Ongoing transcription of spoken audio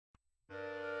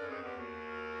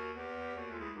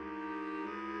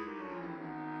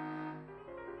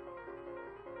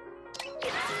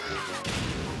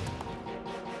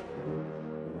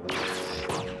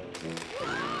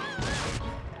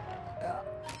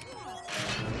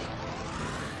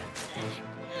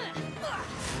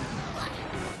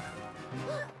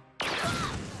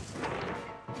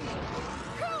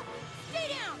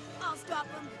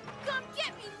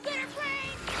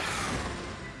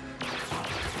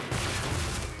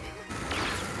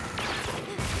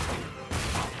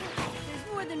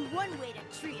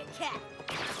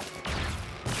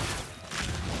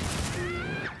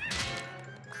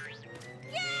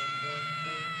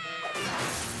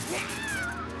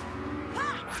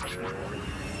What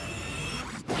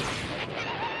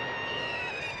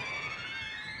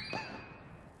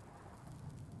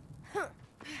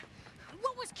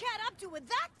was Cat up to with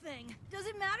that thing? Does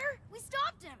it matter? We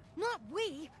stopped him. Not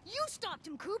we. You stopped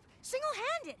him, Coop.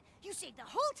 Single-handed. You saved the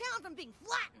whole town from being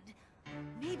flattened.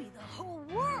 Maybe the whole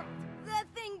world. That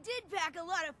thing did pack a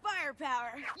lot of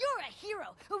firepower. You're a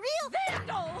hero. A real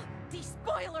Vandal!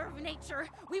 Despoiler of nature!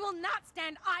 We will not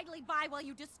stand idly by while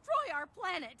you destroy our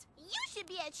planet! You should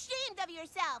be ashamed of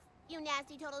yourself, you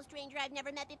nasty total stranger I've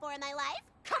never met before in my life.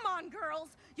 Come on,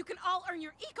 girls! You can all earn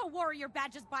your eco-warrior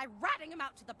badges by ratting them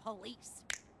out to the police.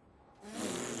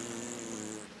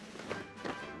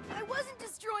 I wasn't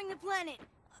destroying the planet.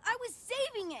 I was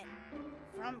saving it.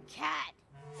 From Cat.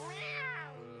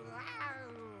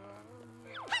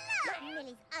 Hello,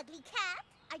 Millie's ugly cat.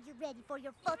 Are you ready for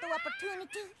your photo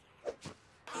opportunity?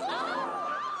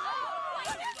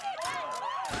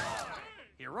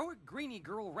 Heroic Greenie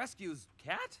Girl rescues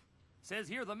Cat? Says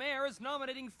here the mayor is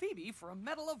nominating Phoebe for a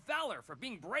Medal of Valor for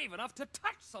being brave enough to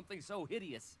touch something so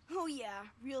hideous. Oh yeah,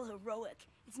 real heroic.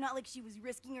 It's not like she was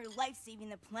risking her life saving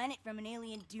the planet from an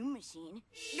alien doom machine.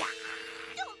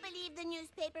 Don't believe the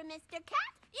newspaper, Mr.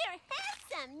 Cat. You're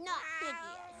handsome, not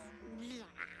hideous.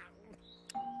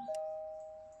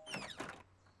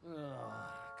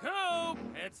 Coop,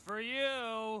 it's for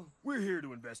you. We're here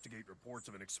to investigate reports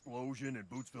of an explosion in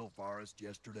Bootsville Forest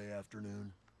yesterday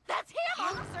afternoon. That's him,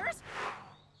 officers!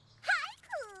 Hi,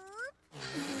 Coop.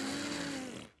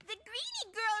 The Greenie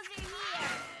girls are here.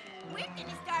 We're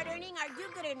gonna start earning our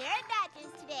do-gooder merit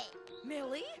badges today.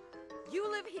 Millie? You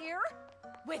live here?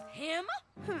 With him?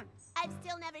 I've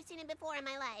still never seen him before in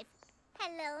my life.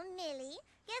 Hello, Millie.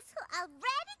 Guess who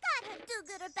already got her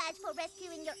do-gooder badge for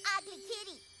rescuing your ugly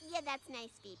kitty? Yeah, that's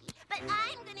nice, Phoebe. But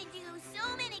I'm gonna do so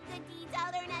many good deeds,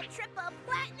 I'll earn a triple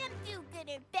platinum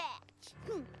do-gooder badge.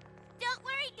 Don't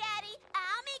worry, Daddy.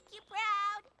 I'll make you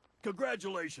proud.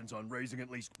 Congratulations on raising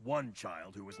at least one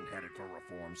child who isn't headed for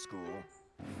reform school.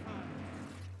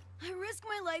 I risk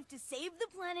my life to save the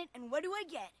planet, and what do I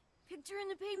get? Picture in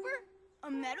the paper? A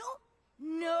medal?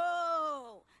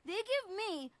 No! They give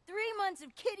me 3 months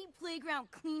of kiddie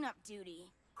playground cleanup duty.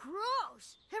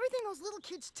 Gross! Everything those little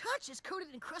kids touch is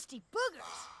coated in crusty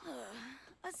boogers.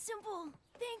 A simple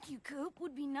thank you, Coop,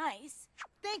 would be nice.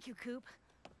 Thank you, Coop.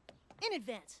 In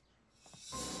advance.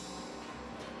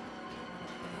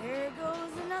 There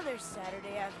goes another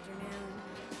Saturday afternoon.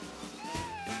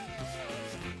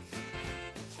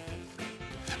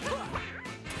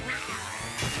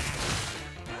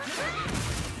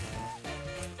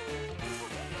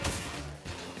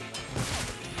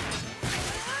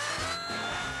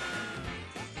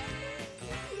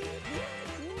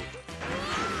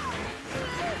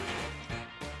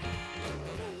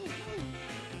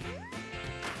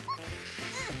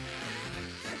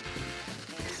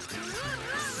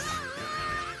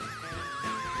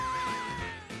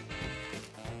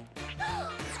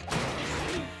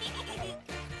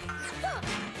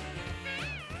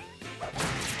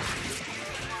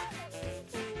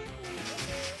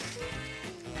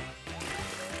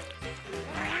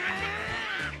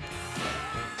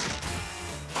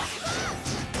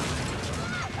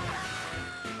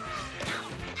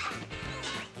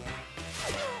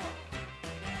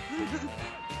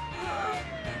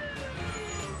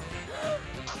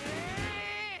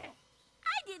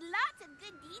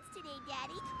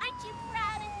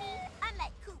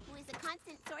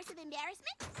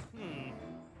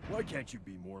 Why can't you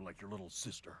be more like your little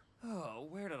sister? Oh,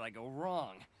 where did I go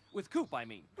wrong? With Coop, I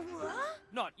mean. What?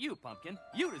 Not you, Pumpkin.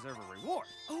 You deserve a reward.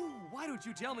 Oh, why don't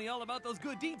you tell me all about those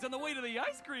good deeds on the way to the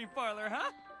ice cream parlor,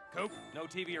 huh? Coop, no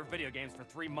TV or video games for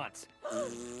 3 months.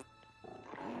 You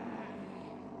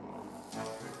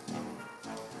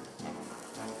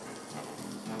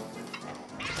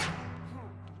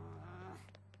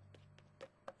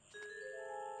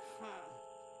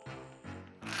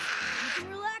can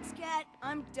relax, Cat.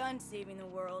 I'm done saving the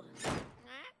world.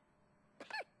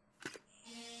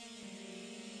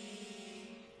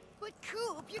 But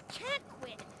Coop, you can't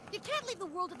quit. You can't leave the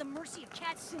world at the mercy of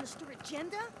Cat's sinister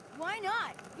agenda. Why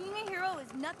not? Being a hero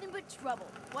is nothing but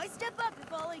trouble. Why step up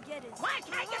if all I get is... Why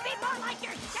can't you be more like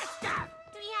your sister?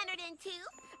 302.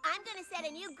 I'm gonna set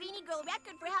a new Greenie Girl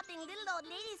record for helping little old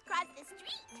ladies cross the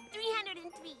street.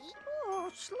 303. Oh,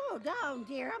 slow down,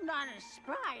 dear. I'm not as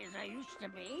spry as I used to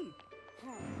be.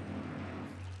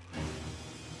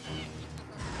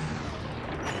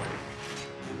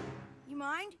 You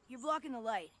mind? You're blocking the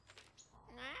light.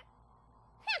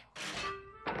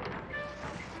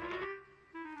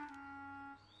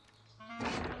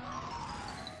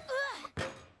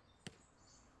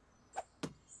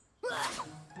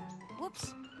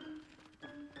 Whoops.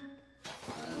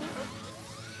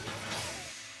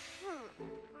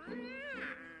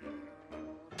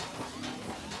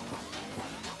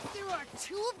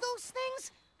 2 of those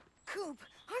things? Coop,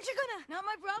 aren't you gonna... Not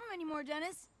my problem anymore,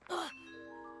 Dennis. Ugh.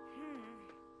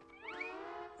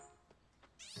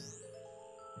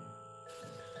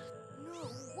 No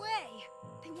way!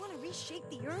 They want to reshape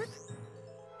the Earth?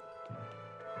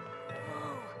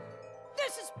 Whoa.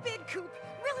 This is big, Coop!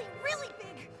 Really, really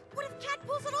big! What if Cat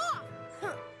pulls it off?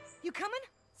 Huh. You coming?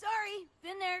 Sorry,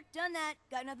 been there, done that,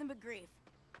 got nothing but grief.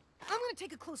 I'm gonna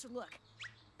take a closer look.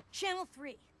 Channel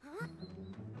 3. Huh?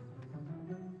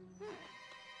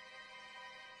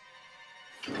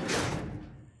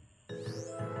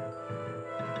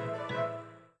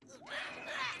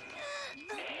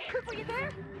 Coop, are you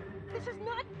there? This is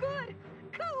not good!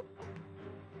 Coop!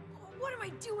 What am I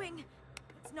doing?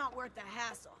 It's not worth the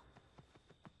hassle.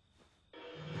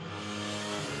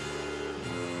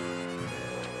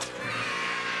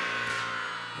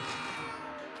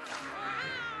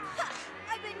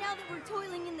 I bet now that we're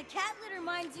toiling in the cat litter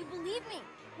mines, you believe me.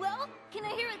 Well, can I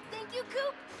hear a thank you,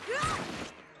 Coop?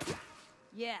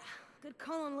 Yeah, good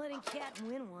call on letting Cat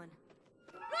win one.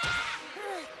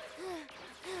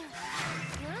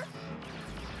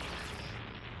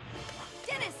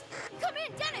 Dennis! Come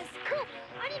in, Dennis! Coop,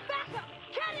 I need backup!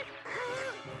 Cat is...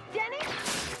 Dennis?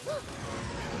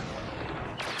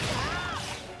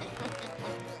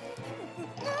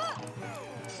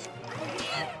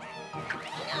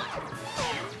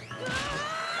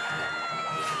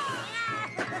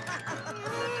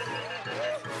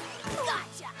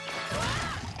 Gotcha!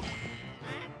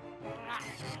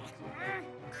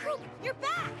 Coop, you're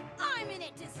back! I'm in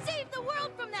it to save the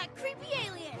world from that creepy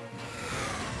alien!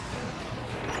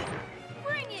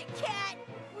 Bring it, Cat!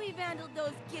 We've handled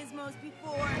those gizmos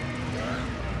before.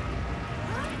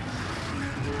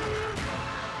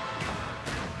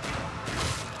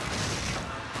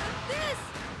 This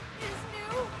is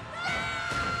new.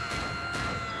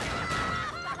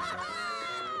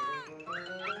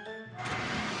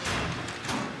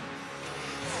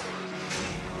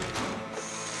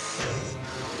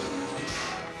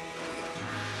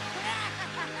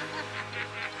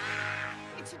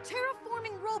 It's a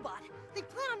terraforming robot. They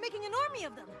plan on making an army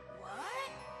of them. What?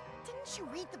 Didn't you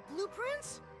read the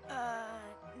blueprints?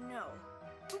 No.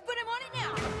 But I'm on it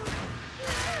now.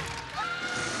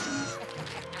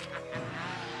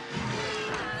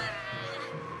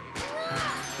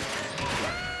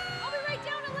 I'll be right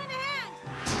down to lend a hand.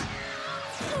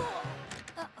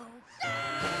 Uh-oh.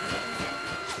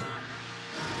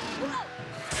 Whoa!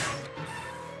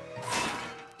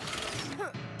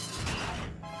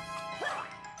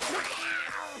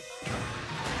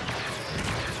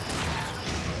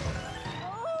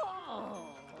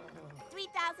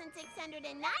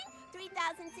 3,609,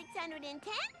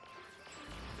 3,610.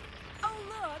 Oh,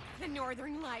 look, the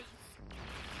Northern Lights.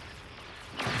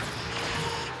 I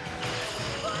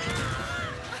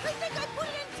think I put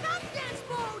it in tap dance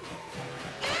mode!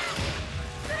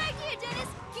 Good idea, Dennis!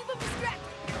 Keep him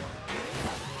distracted!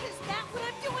 Is that what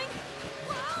I'm doing?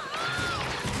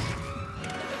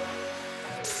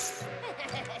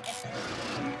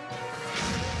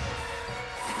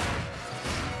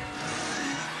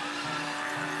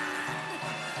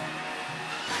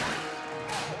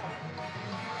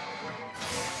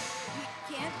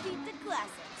 You can't beat the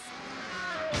classics.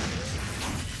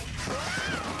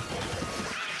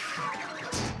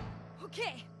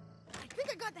 Okay, I think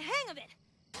I got the hang of it.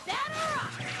 Batter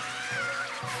up!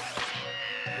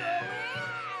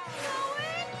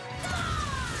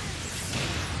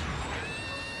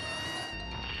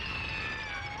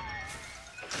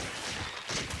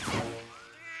 Going,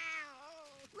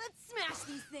 let's smash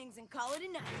these things and call it a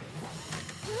night.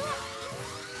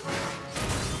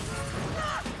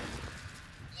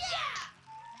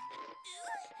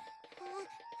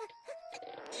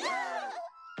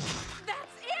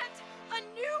 That's it! A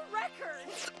new record!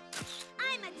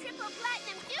 I'm a triple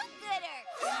platinum do-gooder.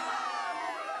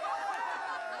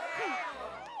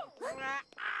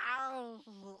 Oh,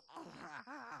 look!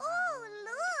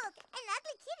 An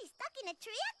ugly kitty stuck in a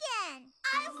tree again.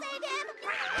 I'll save him.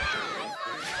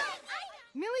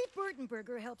 Millie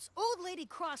Burtonberger helps Old Lady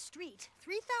cross street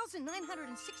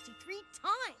 3,963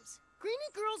 times.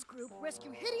 Greenie Girls Group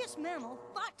rescue hideous mammal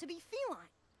thought to be feline.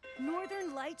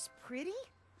 Northern Lights pretty?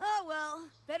 Oh well,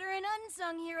 better an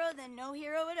unsung hero than no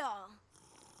hero at all.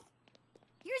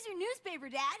 Here's your newspaper,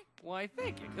 Dad. Why,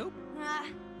 thank you, Coop.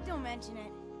 Don't mention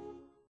it.